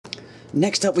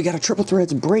Next up, we got a Triple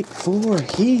Threads break for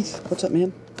Heath. What's up,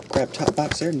 man? Grab top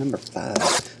box there, number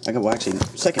 5. Well, actually,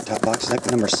 second top box,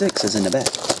 number 6 is in the back.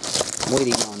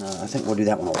 Waiting on, I think we'll do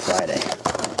that one on Friday.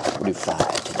 We'll do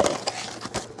 5 today.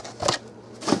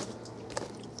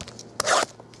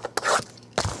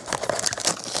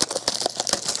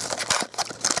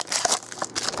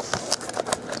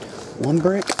 One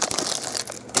brick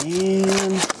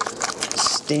and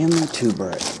Stanley 2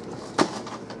 brick.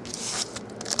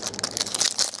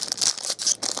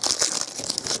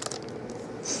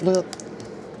 Flip,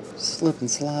 slip and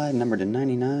slide, number to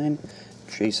 99.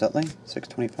 Chase Utley,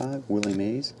 625. Willie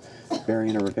Mays,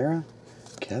 Mariano Rivera,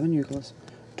 Kevin Youkilis,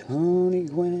 Tony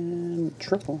Gwynn,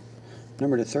 triple,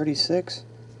 number to 36.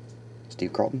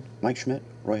 Steve Carlton, Mike Schmidt,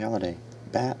 Roy Halladay,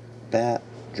 bat,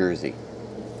 jersey.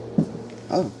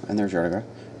 Oh, and there's your autograph.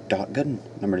 Doc Gooden,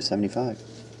 number to 75.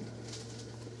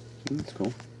 That's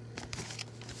cool.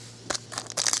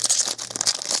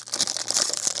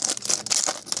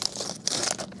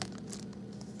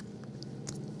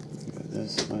 Go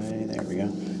this way. There we go.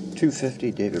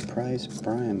 250, David Price,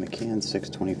 Brian McCann,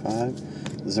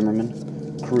 625.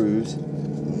 Zimmerman, Cruz,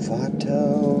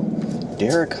 Vato,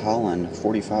 Derek Holland,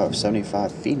 45 of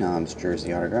 75, Phenoms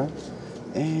jersey autograph,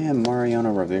 and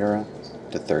Mariano Rivera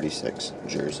to 36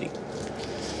 jersey.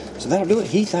 So that'll do it,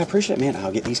 Heath. I appreciate it, man.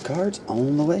 I'll get these cards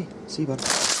on the way. See you, bud.